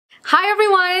Hi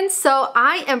everyone! So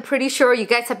I am pretty sure you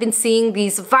guys have been seeing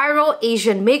these viral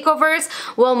Asian makeovers,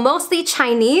 well mostly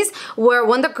Chinese, where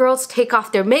when the girls take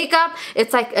off their makeup,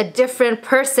 it's like a different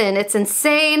person. It's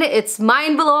insane, it's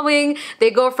mind-blowing.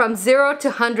 They go from 0 to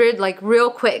 100 like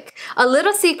real quick. A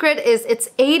little secret is it's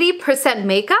 80%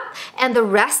 makeup and the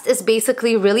rest is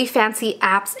basically really fancy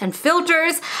apps and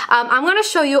filters. I'm gonna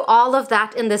show you all of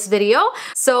that in this video.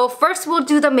 So first we'll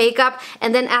do the makeup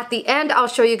and then at the end I'll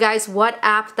show you guys what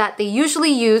app that they usually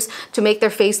use to make their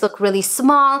face look really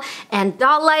small and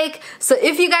doll-like. So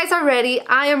if you guys are ready,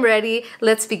 I am ready.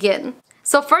 Let's begin.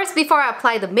 So first, before I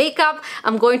apply the makeup,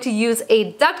 I'm going to use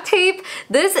a duct tape.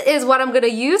 This is what I'm gonna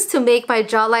use to make my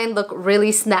jawline look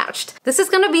really snatched. This is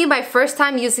gonna be my first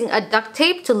time using a duct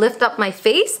tape to lift up my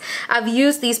face. I've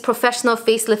used these professional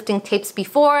face lifting tapes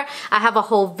before. I have a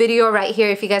whole video right here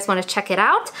if you guys wanna check it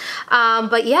out.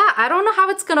 But yeah, I don't know how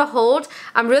it's gonna hold.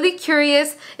 I'm really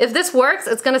curious. If this works,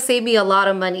 it's gonna save me a lot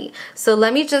of money. So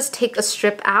let me just take a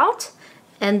strip out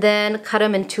and then cut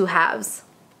them in 2 halves.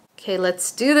 Okay,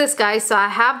 let's do this, guys. So I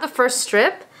have the first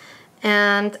strip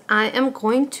and I am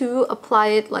going to apply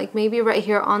it like maybe right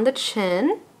here on the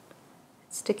chin.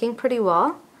 It's sticking pretty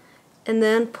well. And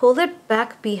then pull it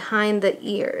back behind the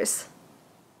ears.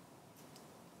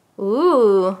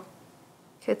 Ooh,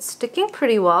 okay, it's sticking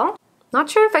pretty well. Not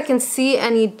sure if I can see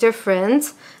any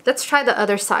difference. Let's try the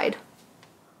other side.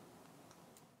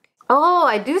 Oh,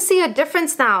 I do see a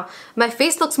difference now. My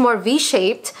face looks more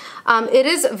V-shaped. It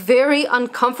is very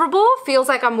uncomfortable. Feels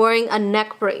like I'm wearing a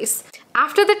neck brace.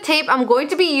 After the tape, I'm going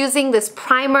to be using this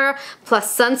primer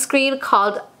plus sunscreen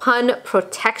called Pun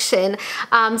Protection.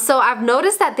 So I've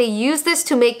noticed that they use this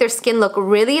to make their skin look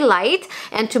really light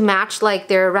and to match like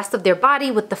the rest of their body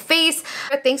with the face.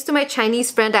 But thanks to my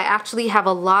Chinese friend, I actually have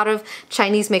a lot of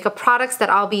Chinese makeup products that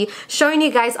I'll be showing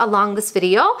you guys along this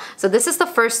video. So this is the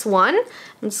first one.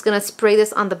 I'm just gonna spray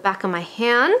this on the back of my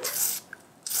hand.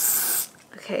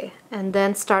 Okay, and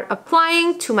then start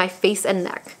applying to my face and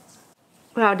neck.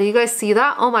 Wow, do you guys see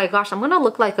that? Oh my gosh, I'm gonna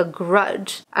look like a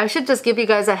grudge. I should just give you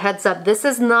guys a heads up. This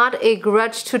is not a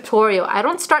grudge tutorial. I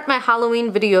don't start my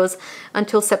Halloween videos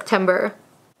until September.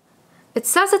 It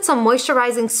says it's a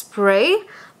moisturizing spray,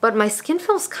 but my skin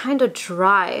feels kind of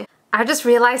dry. I just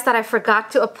realized that I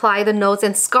forgot to apply the nose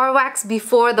and scar wax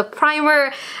before the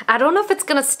primer. I don't know if it's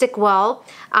gonna stick well,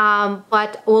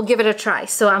 but we'll give it a try.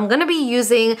 So I'm gonna be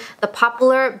using the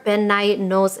popular Nye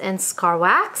Nose and Scar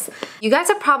Wax. You guys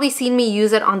have probably seen me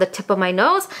use it on the tip of my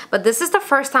nose, but this is the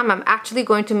first time I'm actually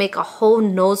going to make a whole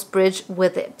nose bridge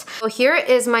with it. So here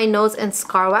is my nose and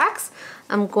scar wax.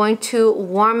 I'm going to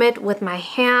warm it with my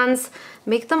hands,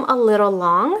 make them a little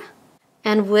long.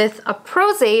 And with a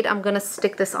Pros-Aide, I'm gonna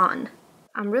stick this on.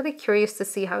 I'm really curious to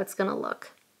see how it's gonna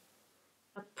look.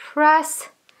 Press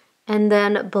and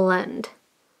then blend.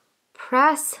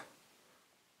 Press,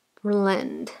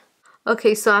 blend.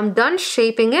 Okay, so I'm done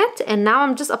shaping it and now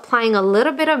I'm just applying a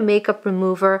little bit of makeup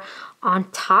remover on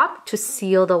top to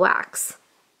seal the wax.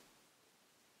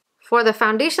 For the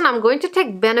foundation, I'm going to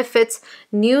take Benefit's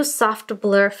new Soft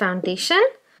Blur Foundation.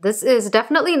 This is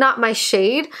definitely not my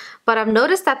shade, but I've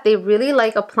noticed that they really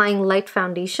like applying light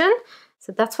foundation.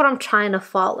 So that's what I'm trying to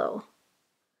follow.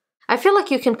 I feel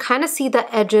like you can kind of see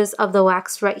the edges of the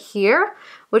wax right here,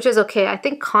 which is okay. I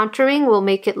think contouring will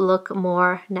make it look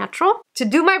more natural. To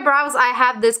do my brows, I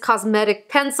have this Cosmetic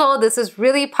pencil. This is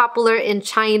really popular in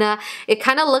China. It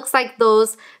kind of looks like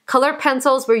those color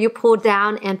pencils where you pull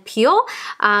down and peel.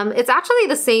 It's actually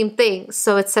the same thing.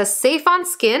 So it says safe on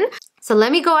skin. So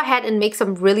let me go ahead and make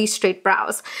some really straight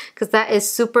brows because that is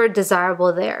super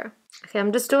desirable there. Okay,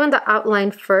 I'm just doing the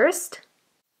outline first.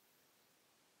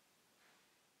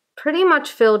 Pretty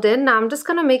much filled in. Now I'm just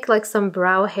gonna make like some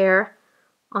brow hair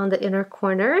on the inner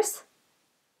corners.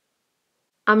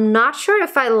 I'm not sure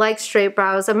if I like straight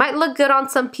brows. It might look good on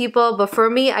some people, but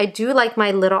for me, I do like my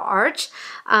little arch.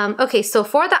 Okay, so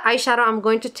for the eyeshadow, I'm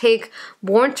going to take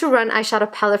Born to Run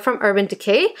eyeshadow palette from Urban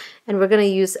Decay, and we're gonna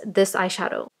use this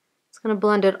eyeshadow. Gonna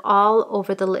blend it all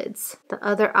over the lids. The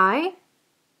other eye.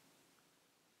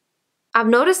 I've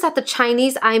noticed that the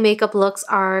Chinese eye makeup looks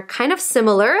are kind of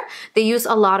similar. They use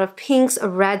a lot of pinks,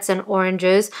 reds, and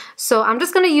oranges. So I'm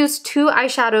just gonna use 2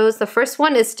 eyeshadows. The first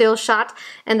one is Still Shot,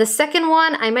 and the second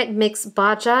one I might mix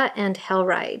Baja and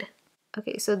Hellride.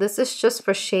 Okay, so this is just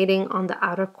for shading on the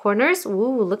outer corners.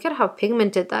 Ooh, look at how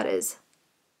pigmented that is.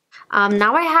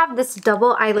 Now I have this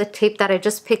double eyelid tape that I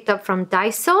just picked up from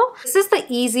Daiso. This is the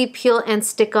easy peel and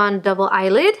stick on double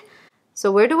eyelid.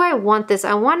 So where do I want this?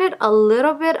 I want it a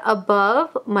little bit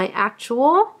above my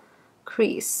actual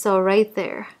crease. So right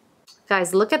there.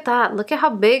 Guys, look at that. Look at how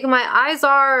big my eyes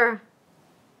are.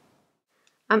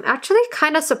 I'm actually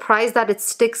kind of surprised that it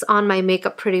sticks on my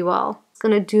makeup pretty well. I'm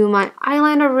gonna do my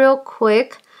eyeliner real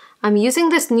quick. I'm using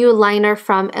this new liner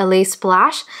from LA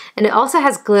Splash, and it also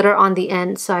has glitter on the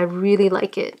end, so I really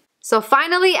like it. So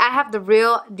finally, I have the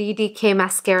real DDK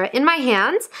mascara in my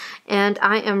hands, and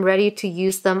I am ready to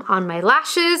use them on my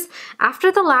lashes.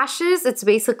 After the lashes, it's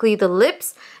basically the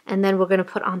lips, and then we're gonna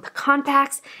put on the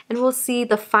contacts, and we'll see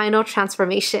the final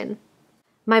transformation.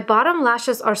 My bottom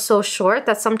lashes are so short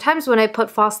that sometimes when I put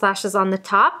false lashes on the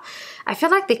top, I feel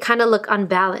like they kind of look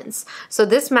unbalanced. So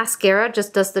this mascara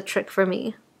just does the trick for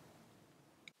me.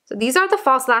 So these are the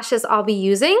false lashes I'll be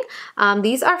using.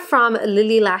 These are from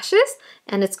Lilly Lashes,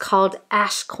 and it's called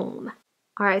Ash Comb.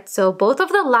 All right, so both of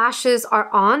the lashes are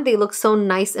on. They look so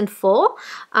nice and full.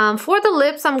 For the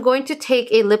lips, I'm going to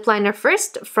take a lip liner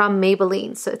first from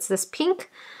Maybelline. So it's this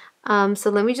pink. So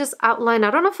let me just outline.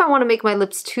 I don't know if I want to make my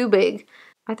lips too big.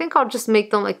 I think I'll just make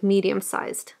them like medium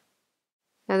sized.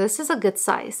 Yeah, this is a good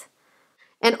size.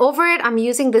 And over it, I'm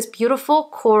using this beautiful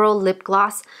coral lip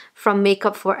gloss from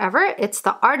Makeup Forever. It's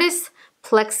the Artist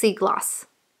Plexi Gloss.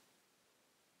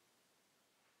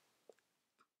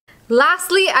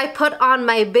 Lastly, I put on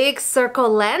my big circle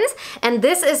lens, and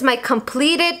this is my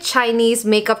completed Chinese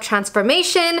makeup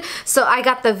transformation. So I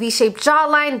got the V-shaped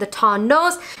jawline, the tall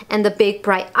nose, and the big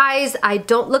bright eyes. I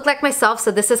don't look like myself,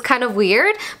 so this is kind of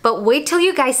weird, but wait till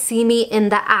you guys see me in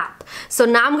the app. So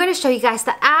now I'm going to show you guys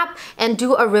the app and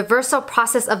do a reversal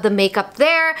process of the makeup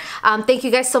there. Thank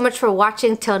you guys so much for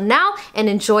watching till now, and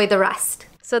enjoy the rest.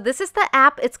 So this is the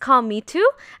app. It's called Meitu.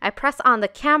 I press on the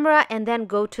camera and then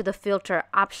go to the filter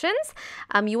options.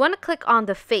 You want to click on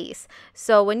the face.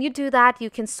 So when you do that, you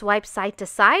can swipe side to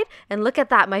side, and look at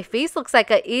that. My face looks like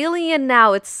an alien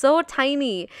now. It's so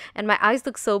tiny, and my eyes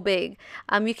look so big.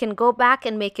 You can go back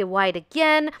and make it wide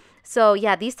again. So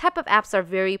yeah, these type of apps are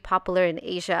very popular in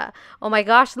Asia. Oh my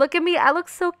gosh, look at me. I look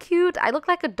so cute. I look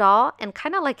like a doll and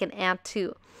kind of like an ant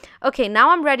too. Okay, now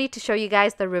I'm ready to show you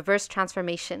guys the reverse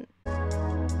transformation.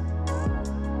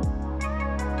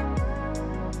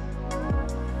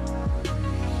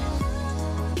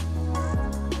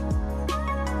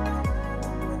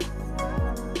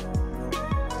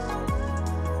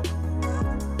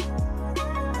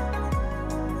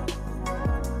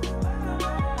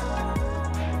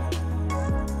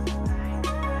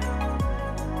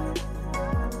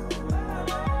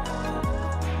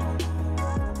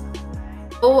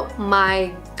 Oh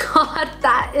my god,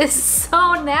 that is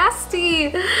so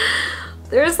nasty.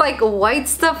 There's like white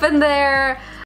stuff in there.